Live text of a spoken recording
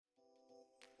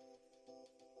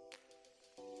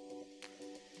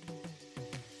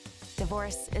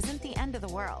divorce isn't the end of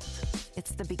the world.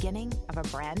 It's the beginning of a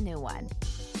brand new one.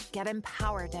 Get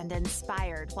empowered and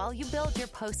inspired while you build your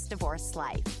post-divorce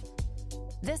life.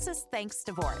 This is Thanks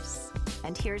Divorce.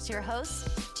 And here's your host,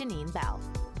 Janine Bell.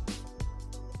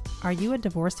 Are you a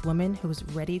divorced woman who's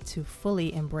ready to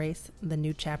fully embrace the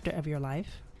new chapter of your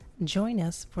life? Join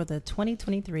us for the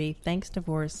 2023 Thanks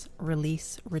Divorce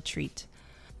Release Retreat.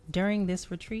 During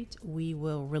this retreat, we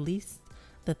will release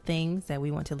the things that we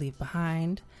want to leave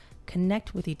behind,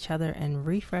 connect with each other, and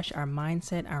refresh our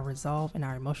mindset, our resolve, and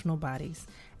our emotional bodies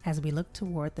as we look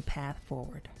toward the path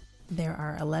forward. There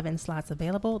are 11 slots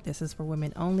available. This is for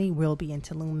women only. We'll be in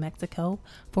Tulum, Mexico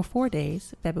for 4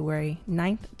 days, February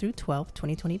 9th through 12th,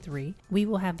 2023. We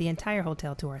will have the entire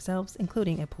hotel to ourselves,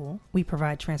 including a pool. We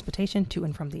provide transportation to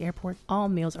and from the airport. All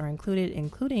meals are included,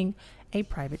 including a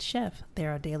private chef.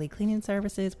 There are daily cleaning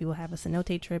services. We will have a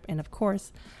cenote trip and, of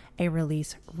course, a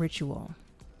release ritual.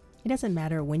 It doesn't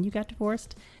matter when you got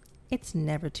divorced. It's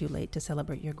never too late to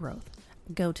celebrate your growth.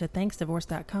 Go to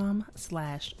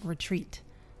thanksdivorce.com/retreat.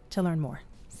 to learn more.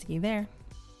 See you there.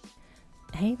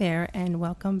 Hey there, and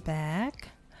welcome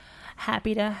back.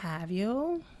 Happy to have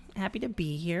you. Happy to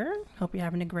be here. Hope you're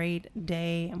having a great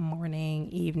day, morning,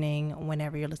 evening,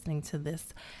 whenever you're listening to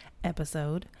this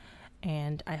episode.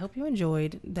 And I hope you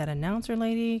enjoyed that announcer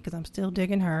lady, because I'm still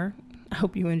digging her. I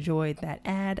hope you enjoyed that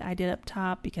ad I did up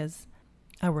top, because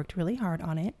I worked really hard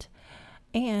on it.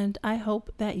 And I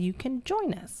hope that you can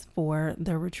join us for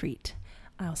the retreat.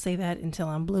 I'll say that until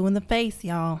I'm blue in the face,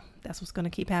 y'all. That's what's going to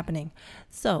keep happening.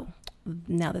 So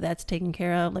now that that's taken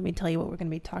care of, let me tell you what we're going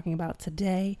to be talking about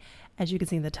today. As you can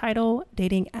see in the title,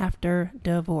 Dating After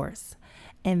Divorce.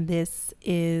 And this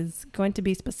is going to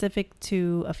be specific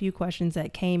to a few questions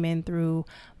that came in through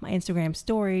my Instagram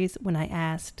stories when I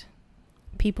asked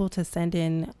people to send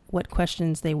in what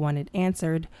questions they wanted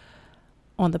answered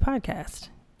on the podcast.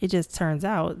 It just turns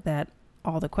out that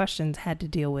all the questions had to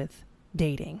deal with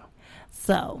dating.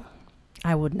 So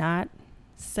I would not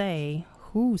say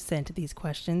who sent these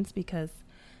questions because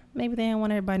maybe they don't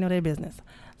want everybody to know their business.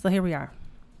 So here we are.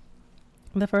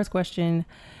 The first question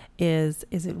is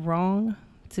it wrong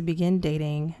to begin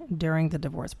dating during the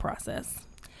divorce process?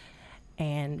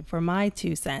 And for my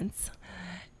 2 cents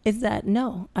is that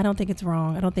no, I don't think it's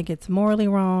wrong. I don't think it's morally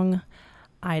wrong.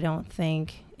 I don't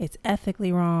think it's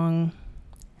ethically wrong.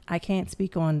 I can't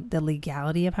speak on the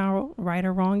legality of how right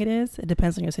or wrong it is. It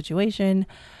depends on your situation.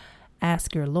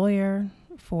 Ask your lawyer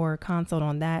for consult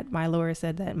on that. My lawyer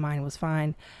said that mine was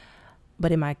fine.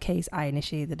 But in my case, I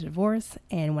initiated the divorce.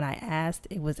 And when I asked,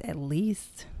 it was at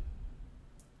least,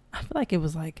 I feel like it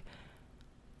was like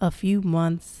a few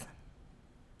months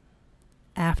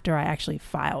after I actually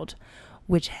filed,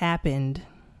 which happened.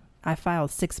 I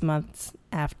filed 6 months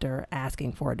after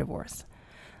asking for a divorce.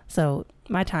 So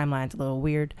my timeline's a little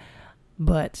weird,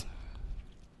 but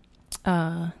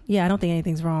I don't think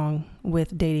anything's wrong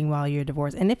with dating while you're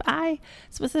divorced. And if I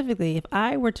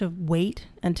were to wait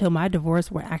until my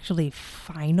divorce were actually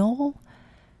final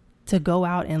to go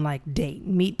out and like date,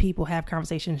 meet people, have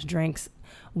conversations, drinks,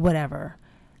 whatever,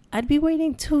 I'd be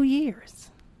waiting 2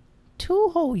 years, 2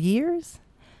 whole years.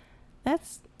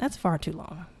 That's far too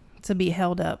long to be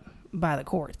held up by the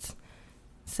courts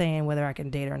saying whether I can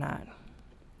date or not.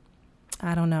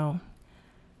 I don't know.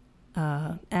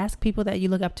 Ask people that you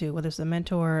look up to, whether it's a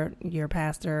mentor, your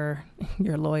pastor,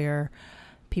 your lawyer,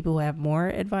 people who have more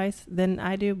advice than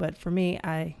I do. But for me,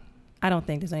 I don't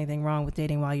think there's anything wrong with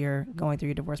dating while you're going through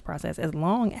your divorce process. As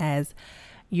long as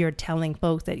you're telling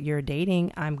folks that you're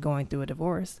dating, I'm going through a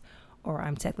divorce, or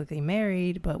I'm technically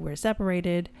married, but we're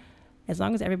separated. As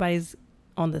long as everybody's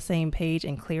on the same page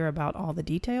and clear about all the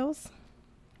details,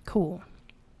 cool.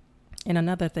 And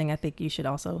another thing I think you should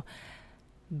also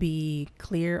be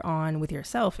clear on with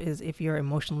yourself is if you're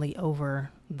emotionally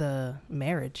over the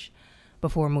marriage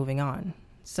before moving on.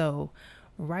 So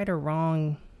right or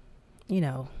wrong,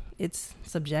 it's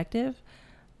subjective,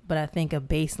 but I think a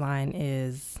baseline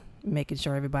is making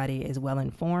sure everybody is well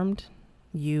informed,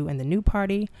 you and the new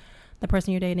party, the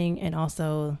person you're dating, and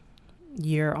also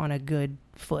you're on a good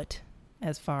foot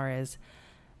as far as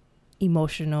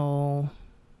emotional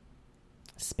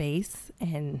space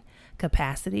and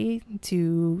capacity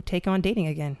to take on dating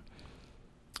again.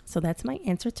 So that's my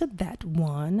answer to that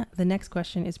one. The next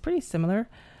question is pretty similar.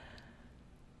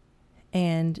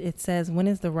 And it says, when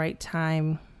is the right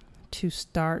time to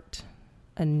start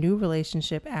a new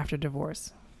relationship after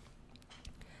divorce?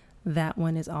 That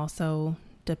one is also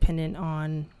dependent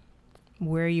on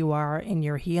where you are in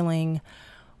your healing,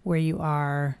 where you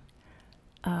are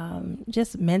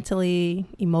just mentally,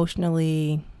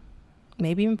 emotionally,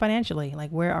 maybe even financially. Like,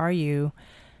 where are you?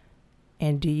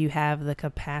 And do you have the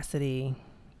capacity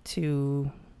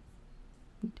to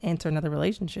enter another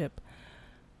relationship?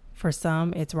 For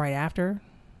some, it's right after.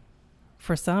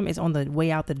 For some, it's on the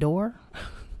way out the door.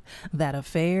 That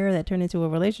affair that turned into a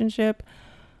relationship,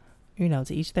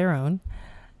 to each their own.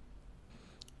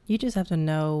 You just have to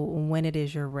know when it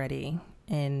is you're ready.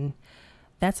 And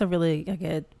that's a really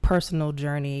a personal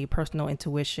journey, personal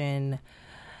intuition,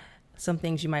 some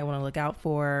things you might want to look out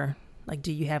for. Like,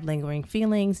 do you have lingering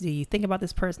feelings? Do you think about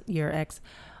this person, your ex,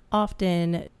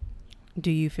 often?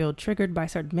 Do you feel triggered by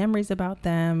certain memories about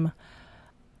them?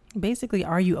 Basically,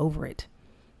 are you over it?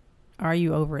 Are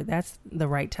you over it? That's the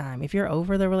right time. If you're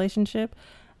over the relationship,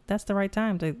 that's the right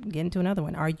time to get into another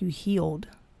one. Are you healed?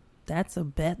 That's the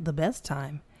best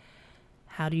time.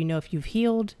 How do you know if you've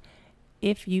healed?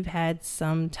 If you've had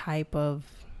some type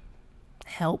of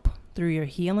help through your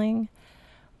healing,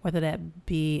 whether that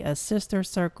be a sister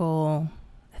circle,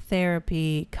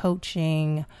 therapy,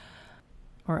 coaching,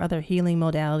 or other healing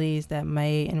modalities that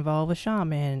may involve a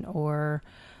shaman or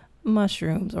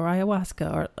mushrooms or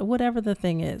ayahuasca or whatever the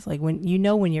thing is. Like when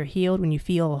you're healed, when you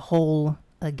feel whole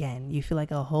again, you feel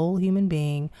like a whole human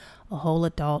being, a whole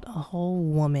adult, a whole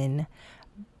woman,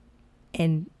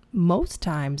 and most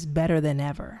times better than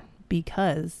ever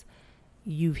because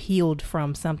you've healed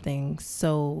from something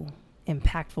so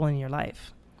impactful in your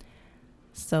life.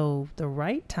 So the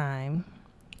right time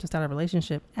to start a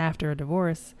relationship after a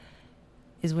divorce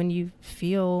is when you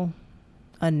feel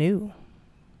anew,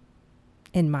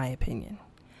 in my opinion.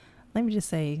 Let me just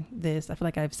say this. I feel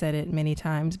like I've said it many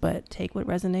times, but take what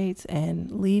resonates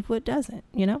and leave what doesn't,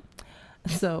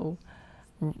 So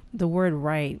the word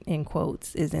right in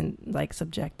quotes isn't like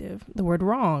subjective. The word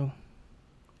wrong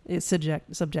is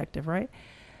subjective, right?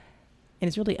 And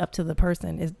it's really up to the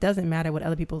person. It doesn't matter what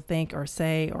other people think or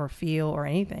say or feel or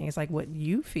anything. It's like what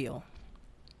you feel.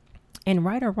 And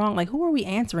right or wrong, like who are we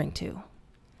answering to?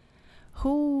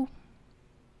 Who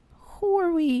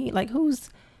are we, like who's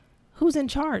in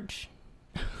charge?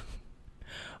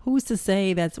 Who's to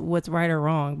say that's what's right or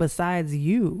wrong besides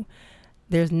you?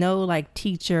 There's no like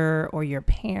teacher or your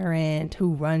parent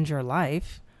who runs your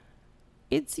life.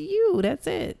 It's you. That's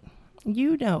it.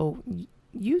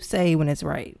 You say when it's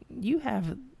right. You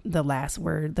have the last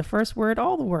word, the first word,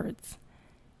 all the words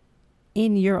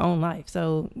in your own life.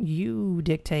 So you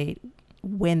dictate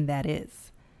when that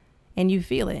is and you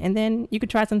feel it. And then you could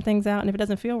try some things out. And if it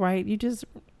doesn't feel right, you just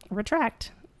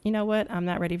retract. You know what? I'm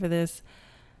not ready for this.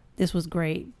 This was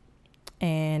great.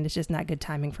 And it's just not good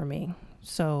timing for me.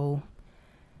 So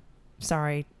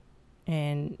sorry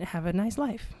and have a nice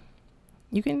life.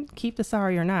 You can keep the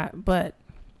sorry or not, but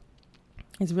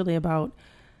it's really about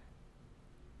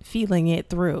feeling it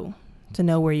through to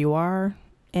know where you are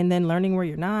and then learning where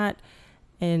you're not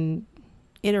and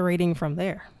iterating from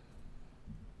there.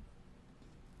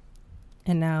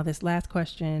 And now this last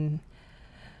question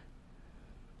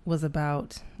was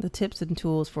about the tips and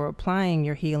tools for applying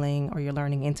your healing or your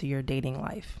learning into your dating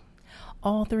life.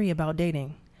 All three about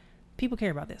dating. People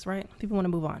care about this, right? People want to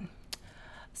move on.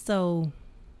 So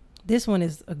this one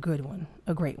is a good one,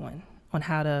 a great one on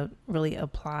how to really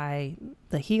apply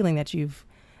the healing that you've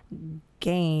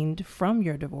gained from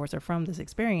your divorce or from this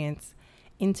experience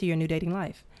into your new dating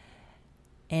life.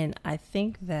 And I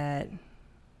think that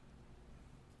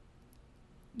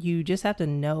you just have to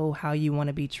know how you want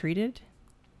to be treated,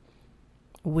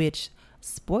 which,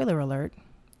 spoiler alert,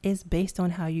 is based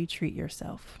on how you treat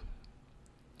yourself.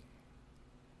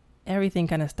 Everything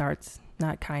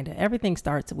everything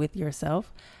starts with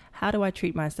yourself. How do I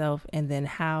treat myself? And then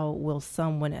how will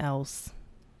someone else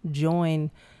join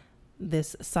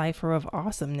this cipher of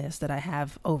awesomeness that I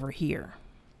have over here?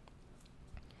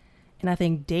 And I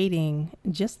think dating,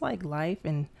 just like life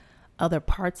and other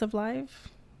parts of life,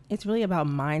 it's really about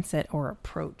mindset or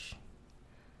approach.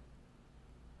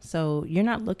 So you're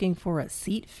not looking for a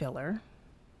seat filler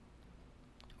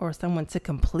or someone to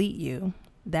complete you.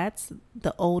 That's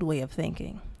the old way of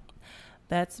thinking.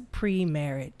 That's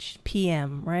pre-marriage,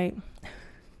 PM, right?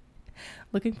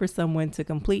 Looking for someone to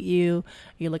complete you.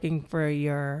 You're looking for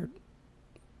your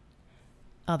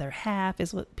other half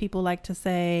is what people like to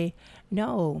say.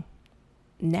 No,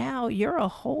 now you're a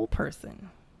whole person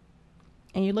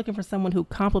and you're looking for someone who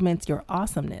complements your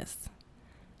awesomeness.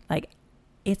 Like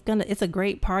it's a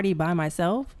great party by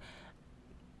myself.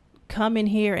 Come in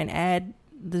here and add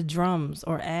the drums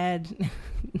or add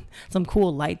some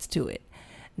cool lights to it.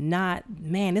 Not,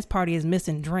 man, this party is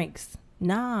missing drinks.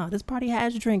 Nah, this party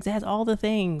has drinks. It has all the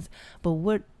things. But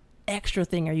what extra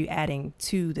thing are you adding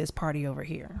to this party over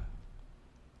here?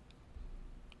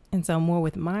 And so more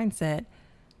with mindset,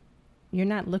 you're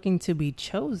not looking to be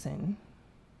chosen.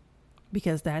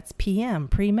 because that's PM,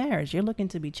 pre-marriage. You're looking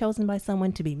to be chosen by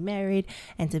someone, to be married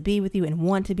and to be with you and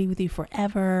want to be with you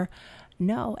forever.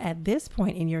 No, at this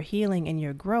point in your healing and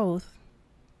your growth,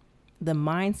 the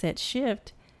mindset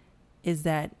shift is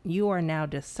that you are now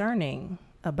discerning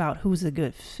about who's a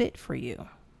good fit for you.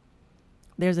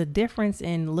 There's a difference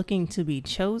in looking to be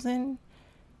chosen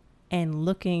and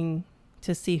looking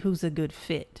to see who's a good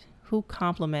fit, who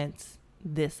complements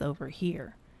this over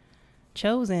here.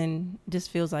 Chosen just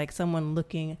feels like someone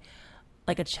looking,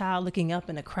 like a child looking up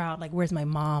in a crowd, like, where's my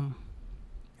mom?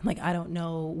 Like, I don't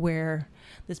know where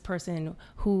this person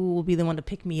who will be the one to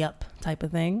pick me up type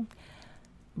of thing.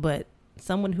 But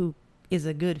someone who is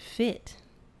a good fit,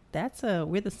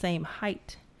 we're the same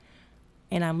height.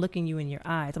 And I'm looking you in your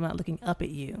eyes. I'm not looking up at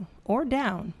you or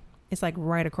down. It's like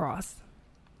right across.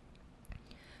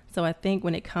 So I think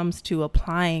when it comes to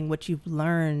applying what you've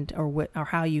learned or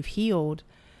how you've healed,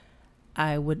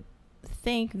 I would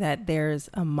think that there's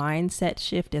a mindset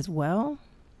shift as well.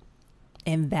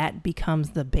 And that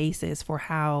becomes the basis for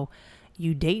how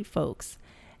you date folks.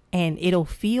 And it'll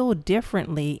feel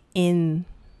differently in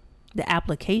the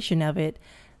application of it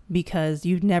because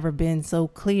you've never been so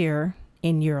clear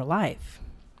in your life.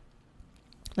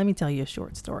 Let me tell you a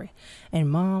short story. And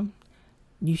Mom,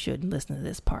 you should listen to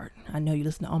this part. I know you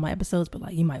listen to all my episodes, but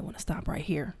like, you might want to stop right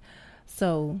here.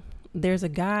 So there's a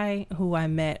guy who I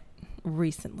met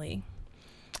recently,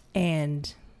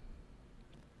 and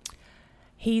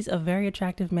he's a very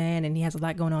attractive man, and he has a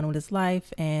lot going on with his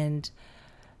life. And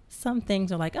some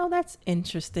things are like, oh, that's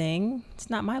interesting. It's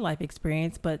not my life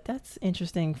experience, but that's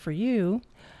interesting for you.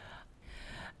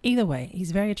 Either way,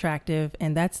 he's very attractive,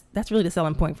 and that's really the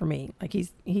selling point for me. Like,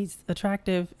 he's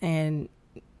attractive, and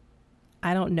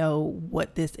I don't know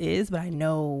what this is, but I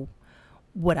know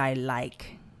what I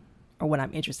like or what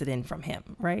I'm interested in from him,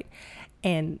 right?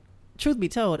 And truth be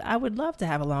told, I would love to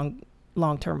have a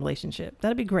long-term relationship.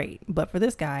 That'd be great. But for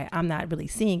this guy, I'm not really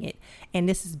seeing it. And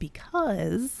this is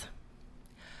because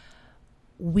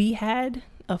we had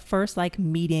a first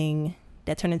meeting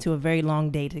that turned into a very long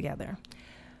day together.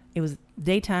 It was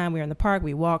daytime. We were in the park.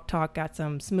 We walked, talked, got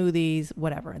some smoothies,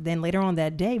 whatever. Then later on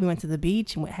that day, we went to the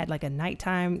beach and had like a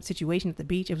nighttime situation at the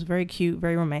beach. It was very cute,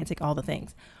 very romantic, all the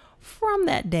things. From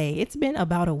that day, it's been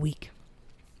about a week.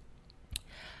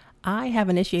 I have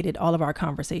initiated all of our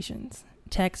conversations,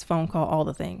 text, phone call, all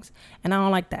the things. And I don't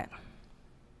like that.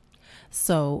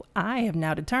 So I have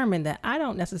now determined that I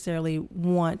don't necessarily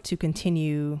want to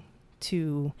continue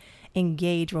to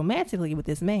engage romantically with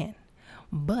this man.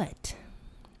 But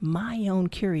my own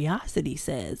curiosity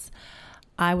says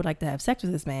I would like to have sex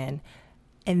with this man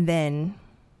and then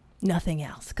nothing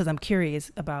else, because I'm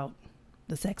curious about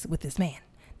the sex with this man.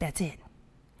 That's it.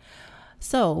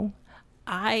 So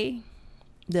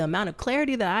the amount of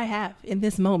clarity that I have in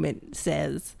this moment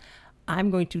says I'm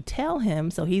going to tell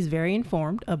him, so he's very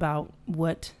informed about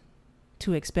what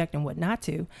to expect and what not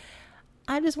to.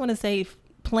 I just want to say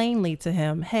plainly to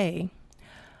him, hey,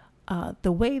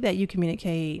 the way that you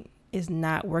communicate is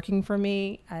not working for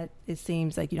me. It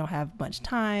seems like you don't have much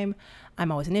time.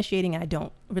 I'm always initiating. I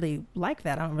don't really like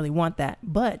that. I don't really want that.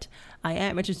 But I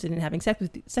am interested in having sex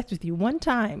with you one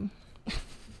time.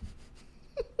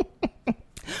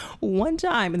 One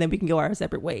time, and then we can go our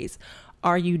separate ways.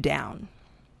 Are you down?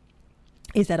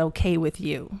 Is that okay with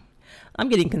you? I'm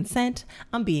getting consent.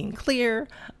 I'm being clear.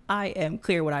 I am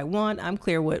clear what I want. I'm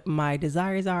clear what my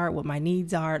desires are, what my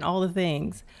needs are, and all the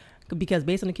things. Because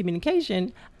based on the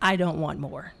communication, I don't want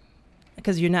more.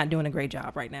 Because you're not doing a great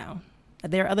job right now.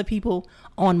 There are other people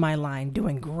on my line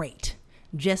doing great,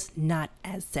 just not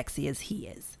as sexy as he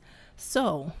is.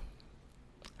 So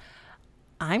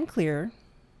I'm clear.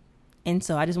 And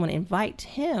so I just want to invite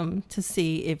him to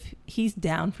see if he's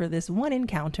down for this one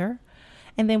encounter,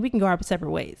 and then we can go our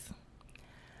separate ways.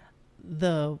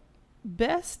 The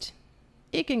best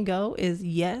it can go is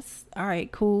yes. All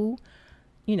right, cool.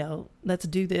 Let's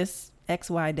do this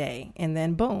XY day. And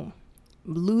then boom,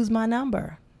 lose my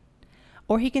number.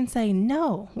 Or he can say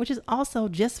no, which is also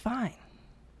just fine,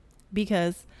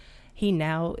 because he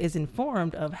now is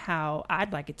informed of how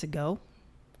I'd like it to go.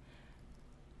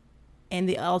 And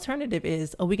the alternative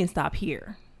is, we can stop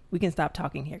here. We can stop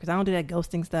talking here, because I don't do that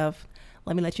ghosting stuff.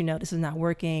 Let me let you know this is not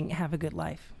working. Have a good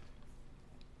life.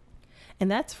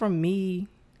 And that's from me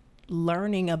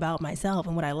learning about myself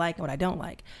and what I like and what I don't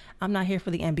like. I'm not here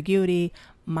for the ambiguity.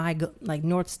 My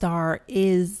North Star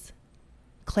is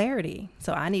clarity.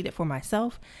 So I need it for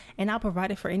myself, and I'll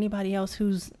provide it for anybody else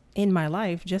who's in my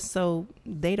life, just so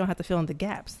they don't have to fill in the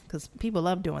gaps, because people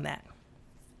love doing that.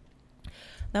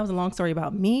 That was a long story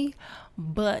about me,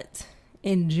 but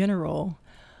in general,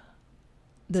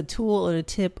 the tool or the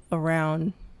tip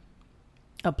around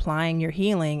applying your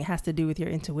healing has to do with your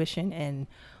intuition and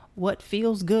what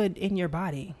feels good in your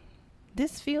body.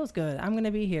 This feels good. I'm going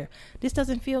to be here. This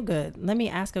doesn't feel good. Let me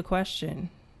ask a question,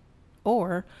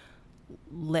 or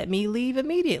let me leave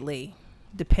immediately,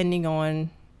 depending on,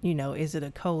 is it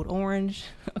a code orange,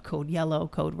 a code yellow,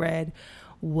 code red?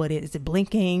 What is it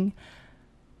blinking?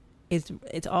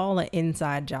 It's all an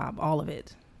inside job, all of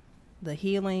it. The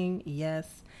healing,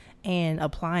 yes, and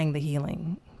applying the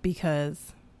healing,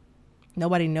 because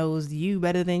nobody knows you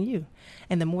better than you.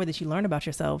 And the more that you learn about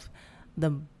yourself,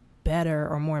 the better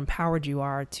or more empowered you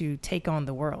are to take on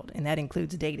the world. And that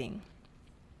includes dating.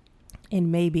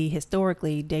 And maybe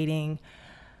historically dating,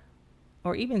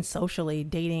 or even socially,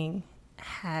 dating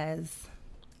has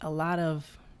a lot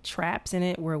of traps in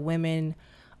it where women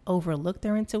overlook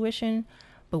their intuition.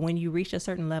 But when you reach a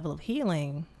certain level of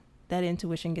healing, that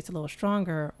intuition gets a little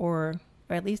stronger, or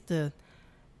at least the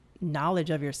knowledge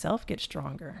of yourself gets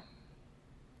stronger,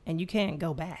 and you can't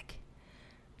go back.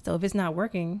 So if it's not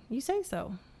working, you say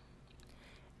so,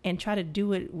 and try to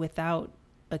do it without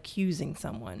accusing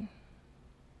someone.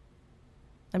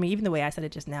 I mean, even the way I said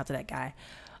it just now to that guy,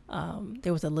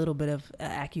 there was a little bit of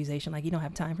accusation, like, you don't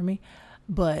have time for me.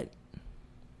 But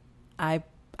I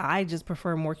just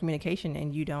prefer more communication,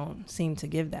 and you don't seem to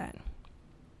give that.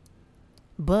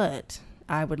 But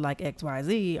I would like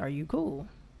XYZ. Are you cool?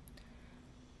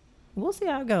 We'll see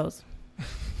how it goes.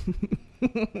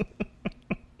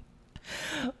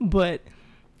 But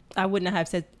I wouldn't have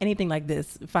said anything like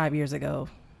this 5 years ago,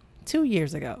 2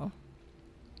 years ago,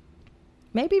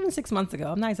 maybe even 6 months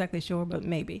ago. I'm not exactly sure, but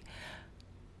maybe.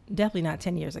 Definitely not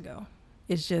 10 years ago.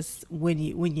 It's just when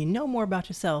you know more about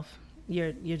yourself,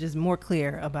 you're just more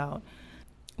clear about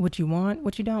what you want,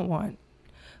 what you don't want,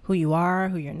 who you are,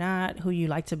 who you're not, who you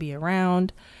like to be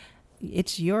around.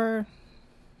 It's your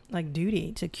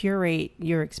duty to curate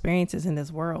your experiences in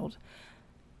this world.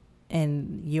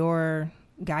 And your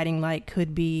guiding light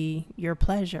could be your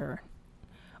pleasure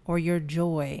or your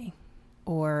joy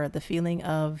or the feeling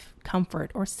of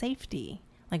comfort or safety.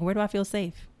 Like, where do I feel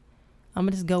safe? I'm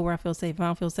going to just go where I feel safe. If I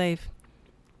don't feel safe,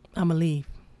 I'm going to leave.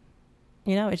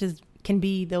 It just can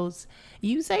be those,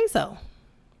 you say so.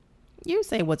 You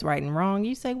say what's right and wrong.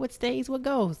 You say what stays, what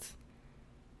goes.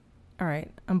 All right,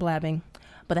 I'm blabbing.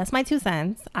 But that's my 2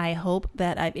 cents. I hope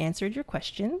that I've answered your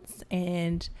questions.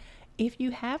 And if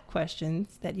you have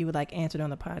questions that you would like answered on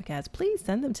the podcast, please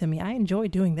send them to me. I enjoy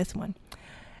doing this one.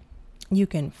 You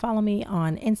can follow me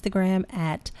on Instagram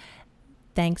at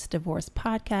Thanks Divorce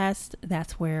Podcast.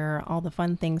 That's where all the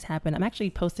fun things happen. I'm actually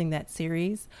posting that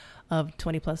series of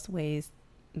 20 plus ways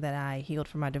that I healed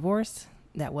from my divorce.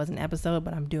 That was an episode,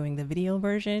 but I'm doing the video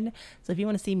version. So if you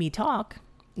want to see me talk,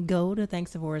 go to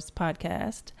Thanks Divorce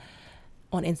Podcast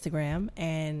on Instagram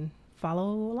and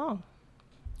follow along.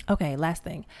 Okay, last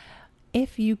thing.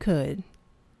 If you could,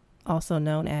 also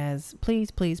known as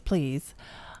please,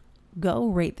 go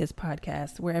rate this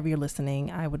podcast wherever you're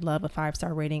listening. I would love a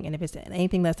 5-star rating. And if it's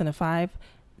anything less than a 5,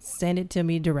 send it to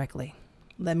me directly.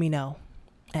 Let me know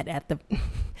at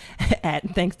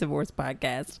Thanks Divorce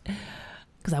Podcast,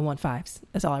 because I want 5s.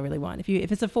 That's all I really want.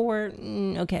 If it's a 4,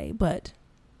 okay, but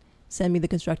send me the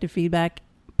constructive feedback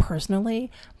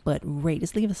personally, but rate.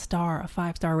 Just leave a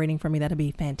 5-star rating for me. That'd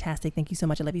be fantastic. Thank you so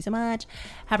much. I love you so much.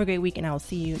 Have a great week, and I will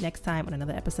see you next time on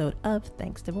another episode of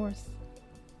Thanks Divorce.